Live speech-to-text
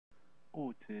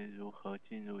物质如何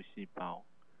进入细胞？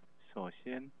首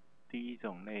先，第一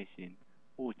种类型，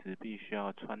物质必须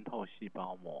要穿透细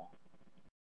胞膜。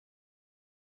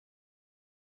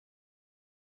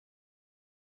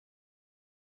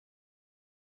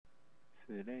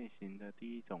此类型的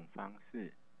第一种方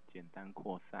式，简单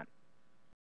扩散。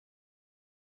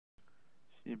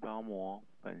细胞膜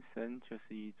本身就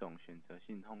是一种选择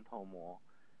性通透膜，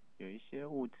有一些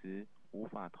物质无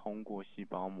法通过细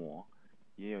胞膜，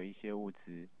也有一些物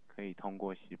质可以通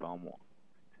过细胞膜。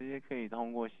这些可以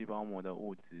通过细胞膜的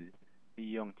物质，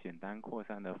利用简单扩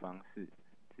散的方式，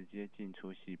直接进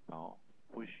出细胞，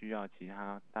不需要其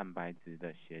他蛋白质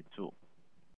的协助。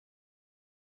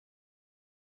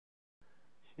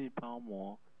细胞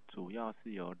膜主要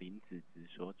是由磷脂质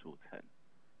所组成，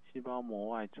细胞膜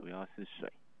外主要是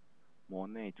水，膜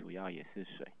内主要也是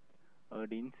水，而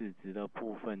磷脂质的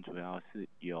部分主要是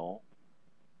油。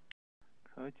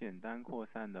可简单扩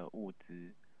散的物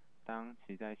质，当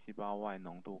其在细胞外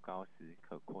浓度高时，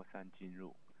可扩散进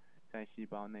入；在细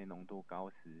胞内浓度高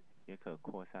时，也可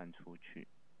扩散出去，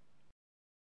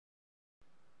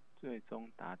最终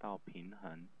达到平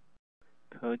衡。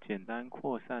可简单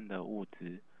扩散的物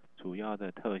质，主要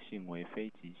的特性为非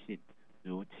极性，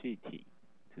如气体、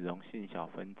脂溶性小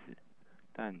分子，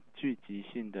但聚集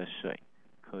性的水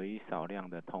可以少量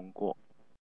的通过。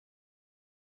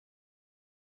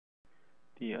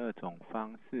第二种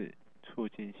方式，促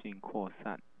进性扩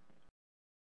散。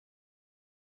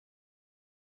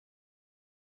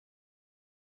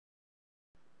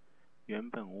原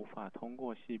本无法通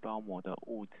过细胞膜的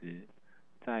物质，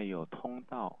在有通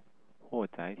道或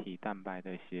载体蛋白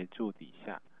的协助底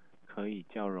下，可以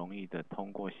较容易的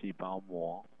通过细胞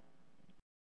膜。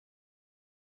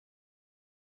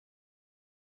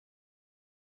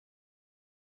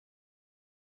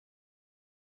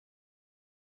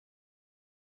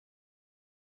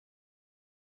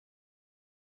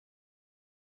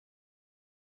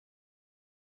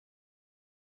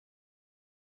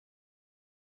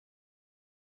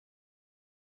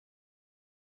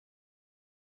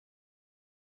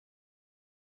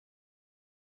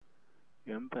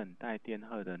原本带电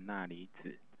荷的钠离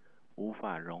子无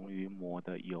法溶于膜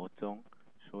的油中，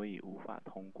所以无法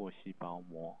通过细胞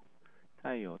膜。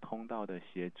在有通道的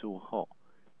协助后，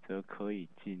则可以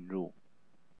进入。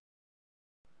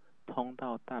通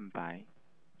道蛋白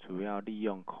主要利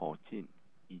用口径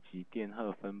以及电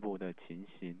荷分布的情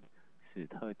形，使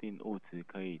特定物质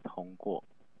可以通过。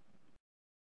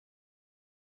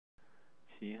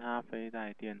其他非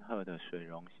带电荷的水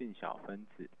溶性小分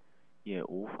子也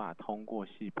无法通过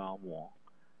细胞膜，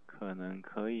可能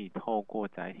可以透过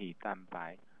载体蛋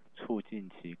白促进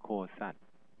其扩散。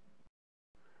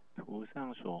图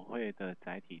上所绘的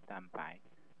载体蛋白，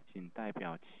仅代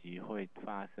表其会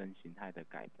发生形态的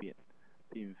改变，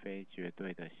并非绝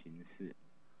对的形式。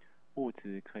物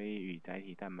质可以与载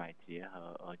体蛋白结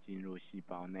合而进入细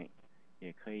胞内，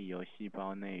也可以由细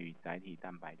胞内与载体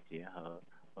蛋白结合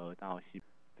而到细胞。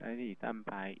载体蛋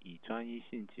白以专一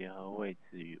性结合位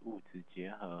置与物质结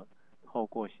合，透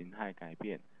过形态改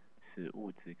变，使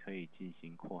物质可以进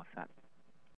行扩散。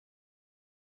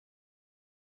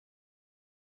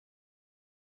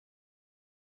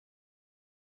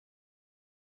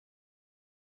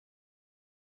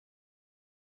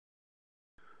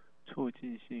促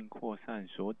进性扩散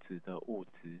所指的物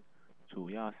质，主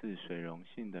要是水溶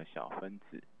性的小分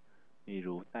子，例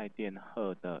如带电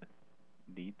荷的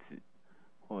离子，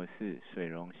或是水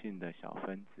溶性的小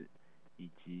分子，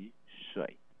以及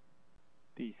水。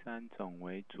第三种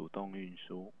为主动运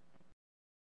输。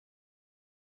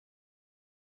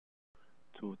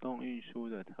主动运输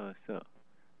的特色，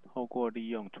透过利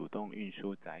用主动运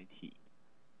输载体，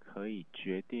可以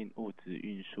决定物质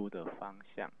运输的方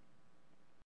向。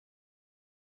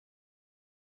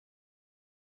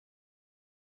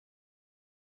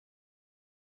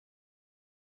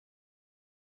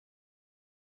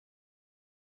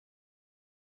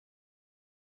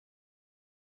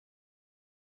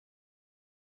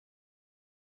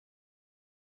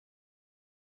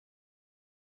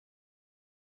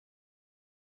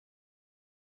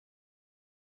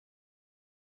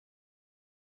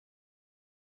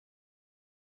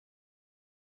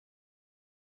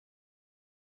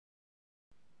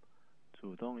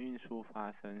主动运输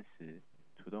发生时，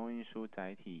主动运输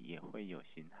载体也会有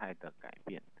形态的改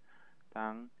变。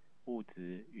当物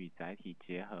质与载体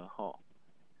结合后，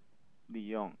利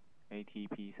用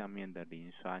ATP 上面的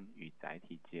磷酸与载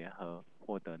体结合，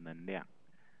获得能量，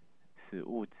使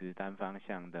物质单方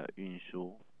向的运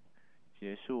输。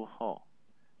结束后，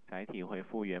载体恢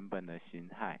复原本的形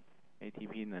态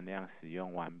 ，ATP 能量使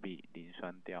用完毕，磷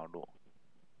酸掉落。